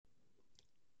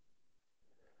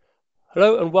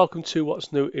Hello and welcome to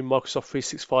what's new in Microsoft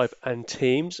 365 and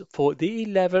Teams for the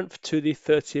 11th to the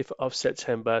 30th of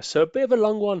September. So a bit of a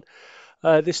long one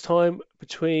this time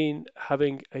between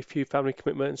having a few family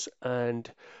commitments and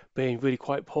being really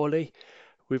quite poorly.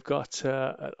 We've got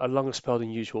a longer spell than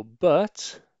usual,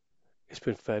 but it's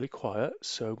been fairly quiet,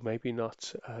 so maybe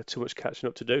not too much catching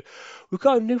up to do. We've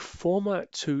got a new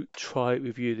format to try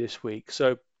with you this week.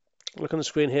 So look on the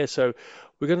screen here. So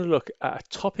we're going to look at a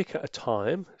topic at a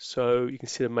time. So you can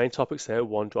see the main topics there,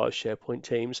 OneDrive, SharePoint,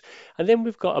 Teams, and then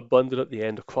we've got a bundle at the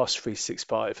end across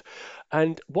 365.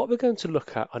 And what we're going to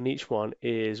look at on each one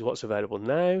is what's available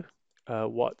now,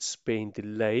 what's been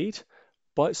delayed,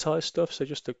 bite-sized stuff, so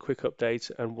just a quick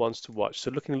update and ones to watch.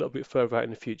 So looking a little bit further out in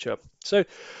the future. So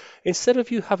instead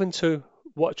of you having to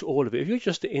watch all of it, if you're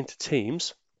just into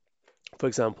Teams, for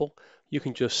example, you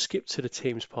can just skip to the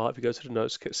Teams part. If you go to the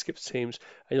notes, skip to Teams,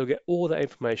 and you'll get all that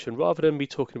information rather than me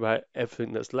talking about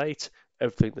everything that's late,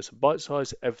 everything that's a bite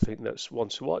size, everything that's one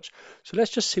to watch. So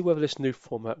let's just see whether this new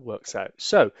format works out.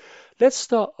 So let's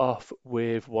start off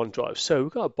with OneDrive. So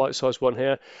we've got a bite size one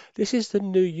here. This is the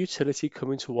new utility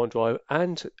coming to OneDrive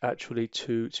and actually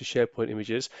to SharePoint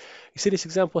images. You see this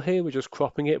example here, we're just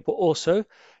cropping it, but also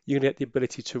you're going to get the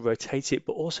ability to rotate it,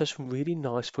 but also some really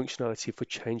nice functionality for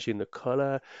changing the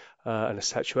color and the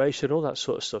saturation, all that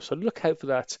sort of stuff. So look out for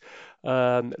that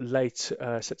late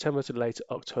September to late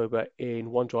October in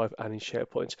OneDrive and in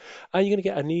SharePoint. And you're going to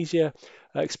get an easier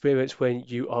experience when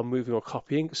you are moving or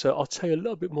copying. So I'll tell you a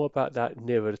little bit more about that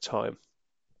nearer the time.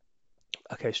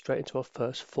 Okay, straight into our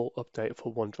first full update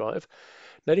for OneDrive.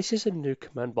 Now, this is a new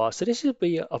command bar, so this will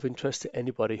be of interest to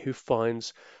anybody who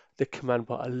finds the command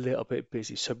bar a little bit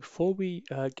busy. So before we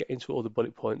get into all the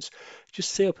bullet points,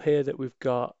 just see up here that we've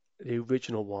got the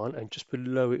original one, and just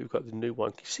below it we've got the new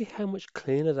one. Can you see how much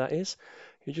cleaner that is?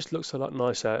 It just looks a lot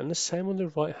nicer. And the same on the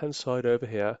right hand side over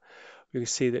here. We can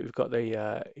see that we've got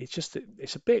the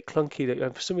it's a bit clunky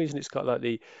that for some reason it's got like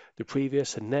the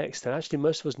previous and next, and actually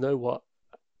most of us know what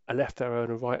a left arrow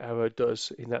and a right arrow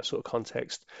does in that sort of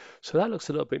context. So that looks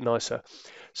a little bit nicer.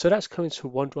 So that's coming to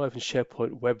OneDrive and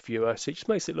SharePoint Web Viewer. So it just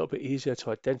makes it a little bit easier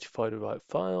to identify the right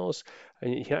files,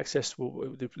 and you can access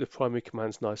the primary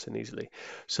commands nice and easily.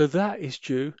 So that is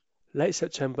due late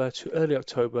September to early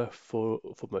October for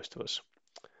most of us.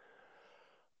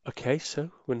 Okay,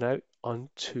 so we're now on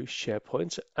to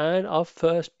SharePoint, and our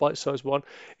first bite-sized one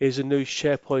is a new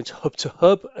SharePoint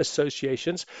hub-to-hub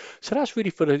associations. So that's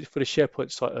really for the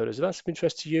SharePoint site owners. If that's of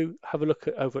interest to you, have a look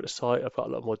over at the site. I've got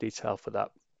a lot more detail for that.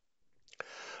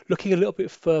 Looking a little bit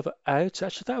further out,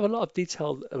 actually, I don't have a lot of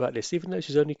detail about this, even though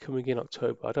this is only coming in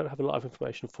October. I don't have a lot of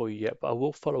information for you yet, but I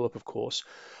will follow up, of course.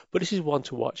 But this is one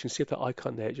to watch. You can see if that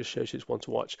icon there, it just shows you it's one to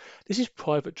watch. This is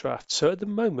private draft. So at the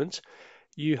moment,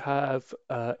 you have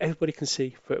everybody can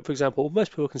see, for example,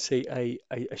 most people can see a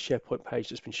SharePoint page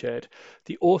that's been shared.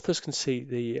 The authors can see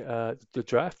the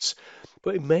drafts,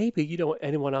 but maybe you don't want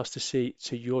anyone else to see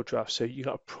your draft. So you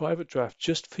got a private draft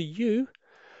just for you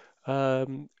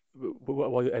while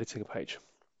you're editing a page.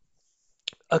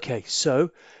 Okay,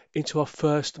 so into our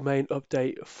first main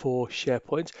update for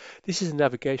SharePoint. This is a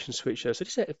navigation switcher. So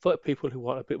this is for people who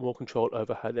want a bit more control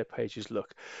over how their pages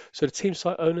look. So the team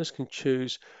site owners can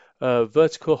choose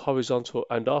vertical, horizontal,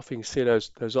 and off. You can see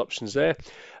those options there.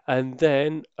 And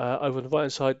then over on the right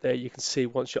hand side there, you can see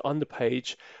once you're on the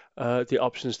page, the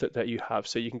options that you have.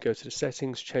 So you can go to the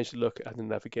settings, change the look, and the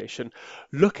navigation.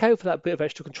 Look out for that bit of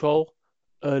extra control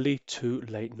early to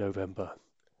late November.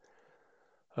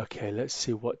 Okay, let's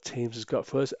see what Teams has got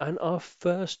for us. And our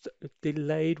first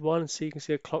delayed one, so you can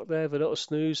see a clock there, the little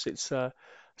snooze. It's the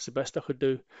best I could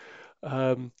do.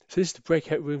 So this is the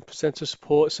breakout room presenter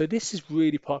support. So this is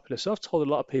really popular. So I've told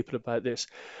a lot of people about this,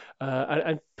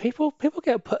 and people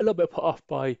get a little bit put off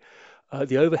by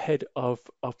the overhead of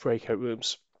breakout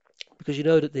rooms because you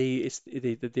know that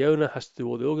the owner has to do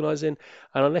all the organizing,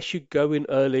 and unless you go in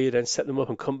early, then set them up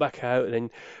and come back out,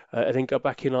 and then go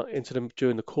back into them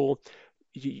during the call,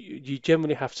 you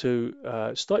generally have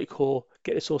to start your call,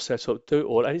 get this all set up, do it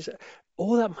all, and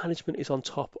all that management is on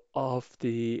top of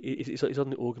it's on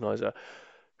the organizer.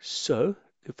 So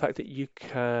the fact that you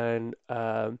can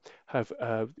have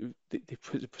the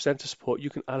presenter support,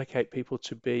 you can allocate people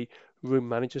to be room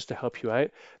managers to help you out.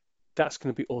 That's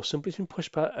going to be awesome, but it's been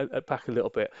pushed back a little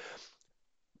bit.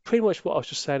 Pretty much what I was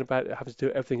just saying about having to do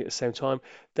everything at the same time,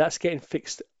 that's getting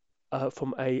fixed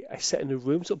from a setting the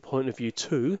rooms up point of view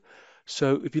too.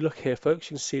 So if you look here, folks,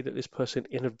 you can see that this person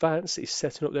in advance is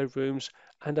setting up their rooms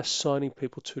and assigning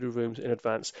people to the rooms in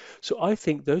advance. So I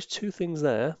think those two things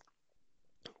there,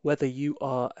 whether you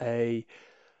are an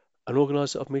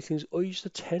organizer of meetings or you just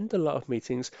attend a lot of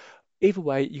meetings, Either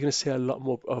way, you're going to see a lot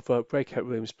more of breakout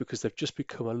rooms because they've just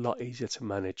become a lot easier to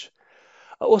manage.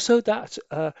 Also, that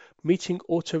meeting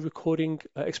auto recording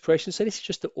expiration. So this is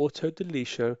just the auto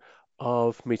deletion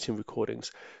of meeting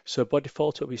recordings. So by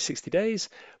default, it'll be 60 days,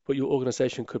 but your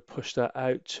organization could push that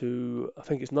out to, I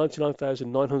think it's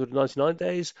 99,999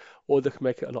 days, or they can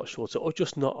make it a lot shorter, or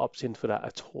just not opt in for that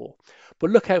at all.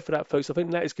 But look out for that, folks. I think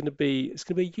that is going to be it's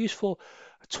going to be a useful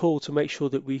tool to make sure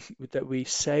that we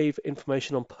save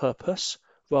information on purpose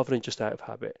rather than just out of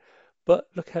habit. But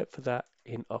look out for that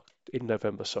in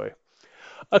November. Sorry.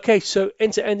 Okay, so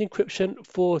end-to-end encryption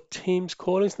for Teams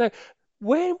callings. Now,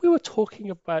 when we were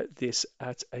talking about this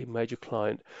at a major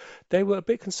client, they were a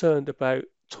bit concerned about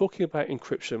talking about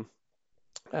encryption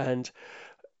and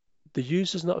the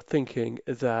users not thinking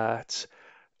that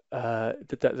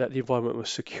the environment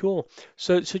was secure.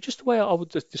 So just the way I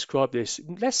would just describe this,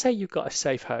 let's say you've got a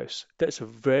safe house that's a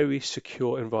very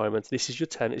secure environment. This is your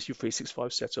tenant, it's your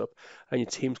 365 setup, and your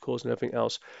Teams calls and everything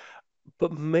else.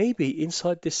 But maybe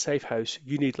inside this safe house,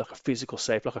 you need like a physical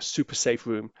safe, like a super safe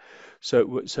room, so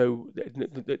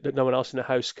that no one else in the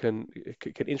house can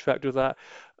interact with that.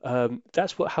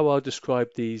 That's how I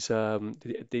describe these the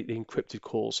encrypted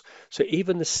calls. So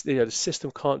even the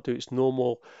system can't do its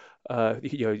normal.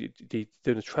 Doing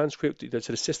the transcript,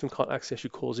 so the system can't access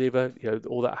your calls either.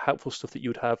 All that helpful stuff that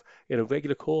you would have in a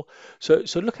regular call. So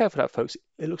look out for that, folks.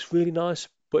 It looks really nice,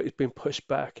 but it's been pushed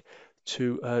back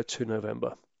to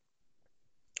November.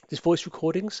 There's voice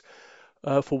recordings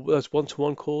for those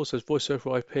one-to-one calls, those voice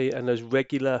over IP, and those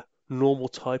regular normal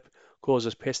type calls,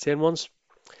 those PSTN ones.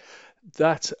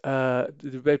 That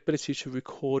the ability to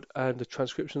record and the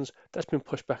transcriptions, that's been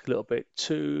pushed back a little bit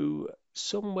to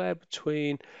somewhere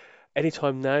between any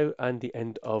time now and the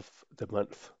end of the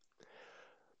month.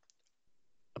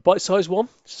 A bite-sized one,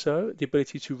 so the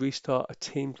ability to restart a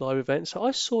Teams live event. So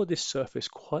I saw this surface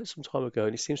quite some time ago,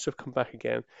 and it seems to have come back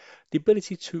again. The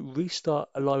ability to restart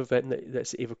a live event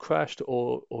that's either crashed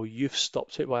or you've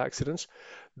stopped it by accident,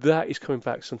 that is coming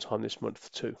back sometime this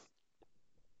month too.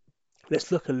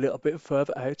 Let's look a little bit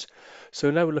further out.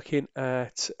 So now we're looking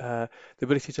at the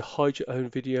ability to hide your own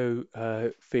video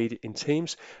feed in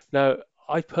Teams. Now,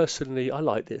 I personally, I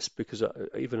like this because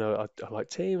even though I like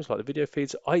Teams, like the video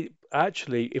feeds, I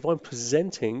actually, if I'm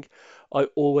presenting, I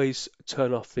always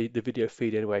turn off the video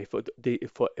feed anyway for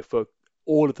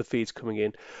all of the feeds coming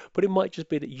in. But it might just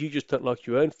be that you just don't like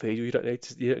your own feed, or you don't need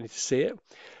to see it.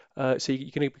 So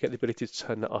you're going to get the ability to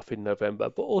turn that off in November.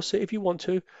 But also, if you want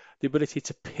to, the ability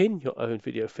to pin your own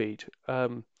video feed.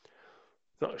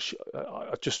 Not sure,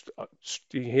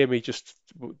 you hear me just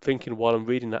thinking while I'm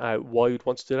reading that out why you'd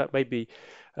want to do that. Maybe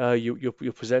you're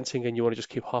presenting and you want to just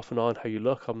keep half an eye on how you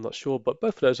look. I'm not sure, but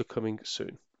both of those are coming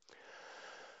soon.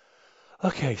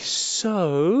 Okay,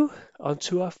 so on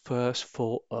to our first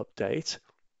full update.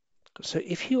 So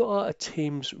if you are a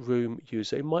Teams Room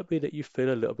user, it might be that you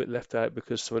feel a little bit left out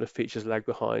because some of the features lag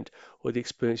behind or the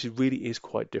experience really is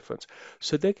quite different.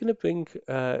 So they're going to bring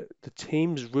the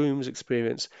Teams Rooms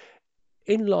experience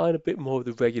in line a bit more with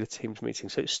the regular Teams meeting.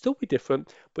 So it'll still be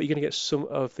different, but you're going to get some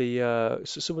of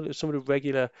the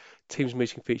regular Teams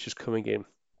meeting features coming in.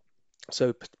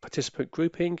 So participant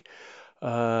grouping,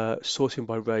 sorting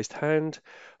by raised hand,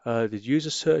 the user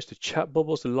search, the chat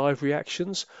bubbles, the live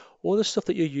reactions, all the stuff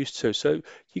that you're used to. So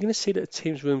you're going to see that the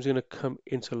Teams room is going to come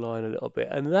into line a little bit,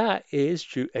 and that is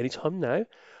due anytime now,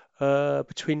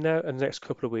 between now and the next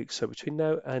couple of weeks. So between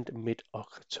now and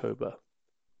mid-October.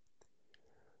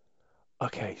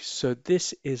 Okay, so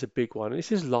this is a big one.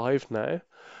 This is live now,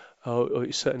 or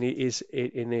it certainly is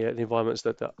in the environments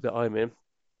that I'm in.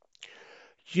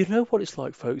 You know what it's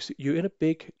like, folks. You're in a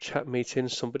big chat meeting,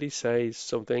 somebody says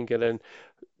something, and then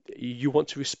you want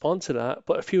to respond to that,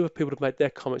 but a few people have made their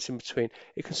comments in between.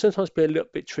 It can sometimes be a little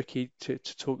bit tricky to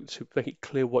talk to make it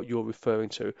clear what you're referring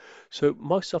to. So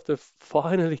Microsoft have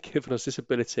finally given us this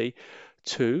ability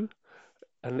to,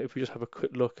 and if we just have a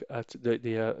quick look at the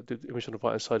image on the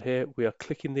right hand side here, we are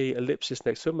clicking the ellipsis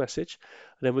next to a message,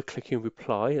 and then we're clicking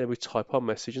reply, and then we type our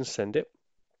message and send it.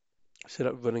 Set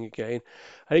up running again,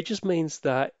 and it just means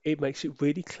that it makes it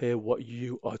really clear what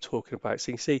you are talking about.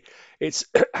 So you can see it's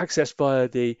accessed via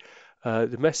the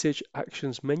message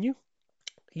actions menu.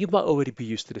 You might already be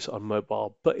used to this on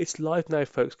mobile, but it's live now,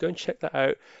 folks. Go and check that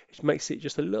out. It makes it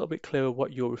just a little bit clearer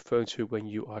what you're referring to when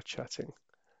you are chatting.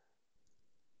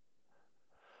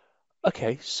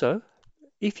 Okay, so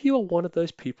if you are one of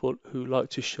those people who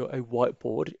like to show a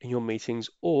whiteboard in your meetings,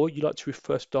 or you like to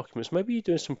refer to documents, maybe you're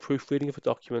doing some proofreading of a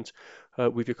document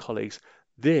with your colleagues,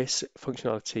 this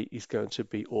functionality is going to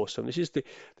be awesome. This is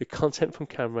the content from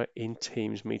camera in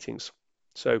Teams meetings.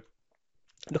 So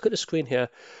Look at the screen here.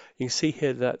 You can see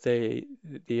here that the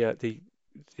uh, the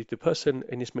the person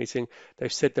in this meeting,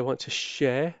 they've said they want to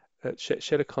share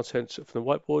the content from the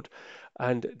whiteboard,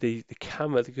 and the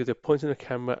camera, they're pointing the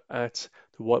camera at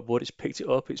the whiteboard. It's picked it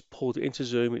up, it's pulled it into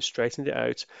zoom, it's straightened it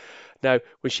out. Now,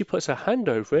 when she puts her hand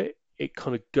over it, it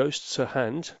kind of ghosts her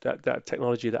hand. That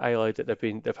technology, that AI that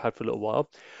they've had for a little while.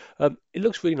 It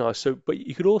looks really nice. So, but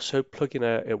you could also plug in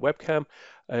a webcam,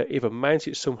 either mount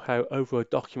it somehow over a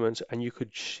document, and you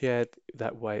could share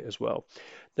that way as well.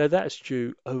 Now that's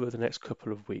due over the next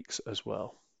couple of weeks as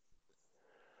well.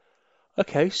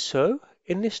 Okay, so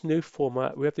in this new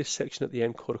format, we have this section at the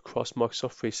end called Across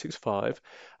Microsoft 365,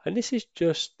 and this is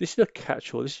a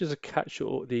catch-all. This is just a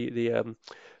catch-all.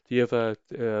 The other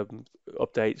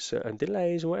updates and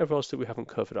delays and whatever else that we haven't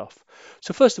covered off.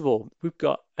 So first of all, we've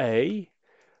got a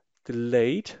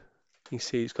delayed. You can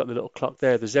see it's got the little clock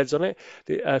there, the Z's on it.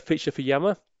 The feature for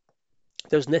Yammer.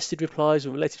 Those nested replies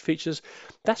and related features,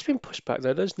 that's been pushed back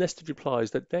though. Those nested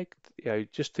replies that they, so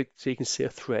you can see a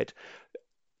thread,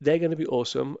 they're going to be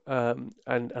awesome. And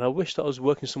I wish that I was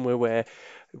working somewhere where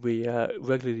we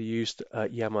regularly used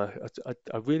Yammer.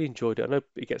 I really enjoyed it. I know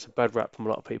it gets a bad rap from a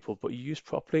lot of people, but used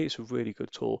properly, it's a really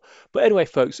good tool. But anyway,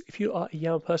 folks, if you are a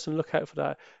Yammer person, look out for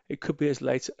that. It could be as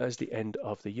late as the end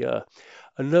of the year.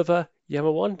 Another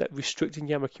Yammer one, that restricting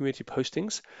Yammer community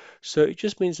postings. So it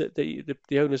just means that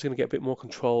the owner is going to get a bit more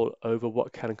control over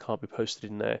what can and can't be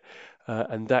posted in there.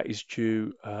 And that is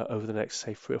due over the next,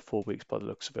 say, 3 or 4 weeks by the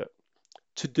looks of it.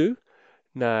 To do.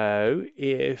 Now,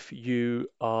 if you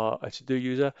are a to-do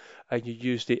user and you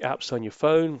use the apps on your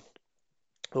phone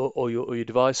or your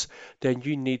device, then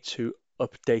you need to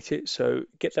update it. So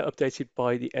get that updated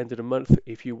by the end of the month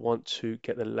if you want to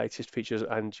get the latest features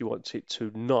and you want it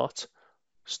to not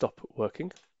stop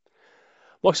working.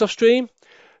 Microsoft Stream,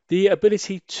 the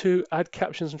ability to add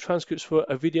captions and transcripts for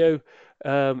a video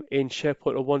in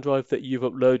SharePoint or OneDrive that you've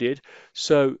uploaded.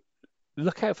 So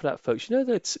look out for that, folks. You know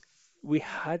that we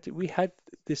had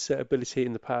this ability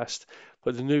in the past,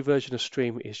 but the new version of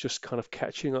Stream is just kind of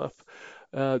catching up.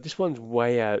 This one's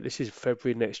way out. This is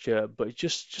February next year, but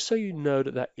just so you know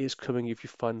that that is coming if you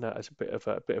find that as a bit of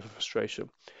a frustration.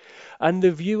 And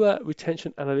the viewer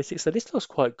retention analytics. Now this looks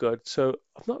quite good. So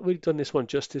I've not really done this one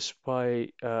justice by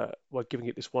giving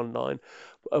it this one line,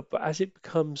 but as it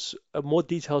becomes more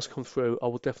details come through, I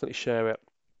will definitely share it.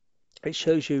 It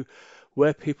shows you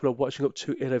where people are watching up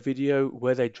to in a video,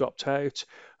 where they dropped out,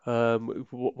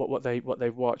 what they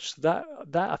watched. That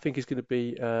I think is going to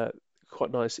be quite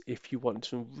nice if you want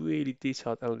some really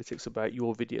detailed analytics about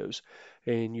your videos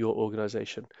in your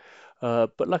organization.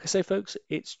 But like I say, folks,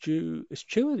 it's due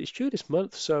this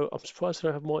month, so I'm surprised I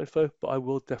don't have more info, but I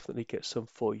will definitely get some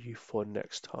for you for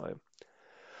next time.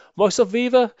 Microsoft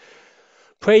Viva.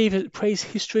 Praise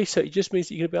history, so it just means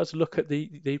that you're going to be able to look at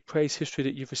the praise history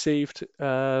that you've received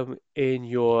in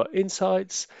your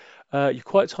insights. Your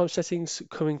quiet time settings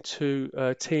coming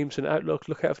to Teams and Outlook.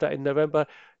 Look out for that in November.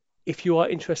 If you are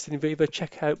interested in Viva,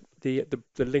 check out the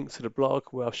link to the blog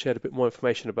where I've shared a bit more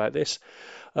information about this.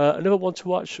 Another one to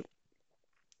watch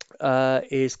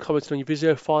is commenting on your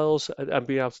Visio files and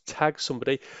being able to tag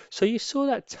somebody. So you saw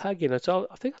that tagging. I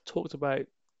think I talked about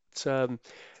um,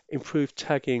 improved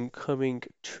tagging coming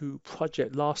to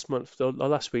project last month or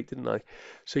last week, didn't I?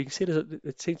 So you can see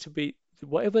it seems to be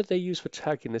whatever they use for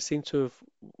tagging, they seem to have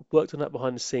worked on that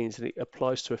behind the scenes, and it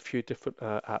applies to a few different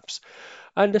apps.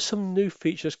 And there's some new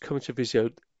features coming to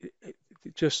Visio.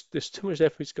 Just there's too much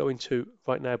effort to go into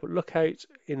right now, but look out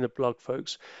in the blog,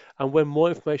 folks. And when more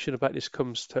information about this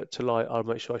comes to light, I'll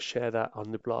make sure I share that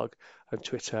on the blog and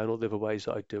Twitter and all the other ways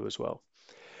that I do as well.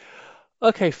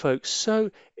 Okay, folks,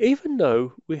 so even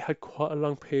though we had quite a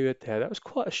long period there, that was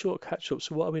quite a short catch up.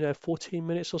 So what are we now, 14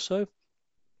 minutes or so?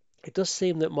 It does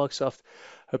seem that Microsoft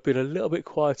have been a little bit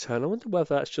quieter, and I wonder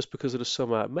whether that's just because of the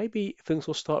summer. Maybe things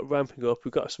will start ramping up.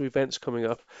 We've got some events coming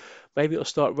up. Maybe it'll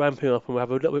start ramping up and we'll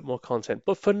have a little bit more content.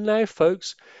 But for now,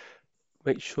 folks,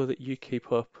 make sure that you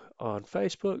keep up on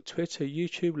Facebook, Twitter,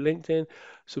 YouTube, LinkedIn.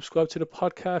 Subscribe to the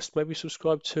podcast. Maybe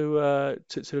subscribe to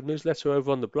the newsletter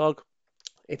over on the blog.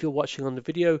 If you're watching on the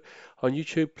video on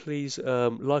YouTube, please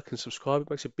like and subscribe. It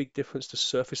makes a big difference to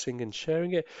surfacing and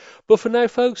sharing it. But for now,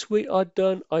 folks, we are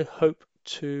done. I hope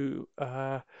to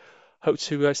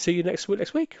see you next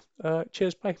week.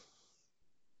 Cheers, bye.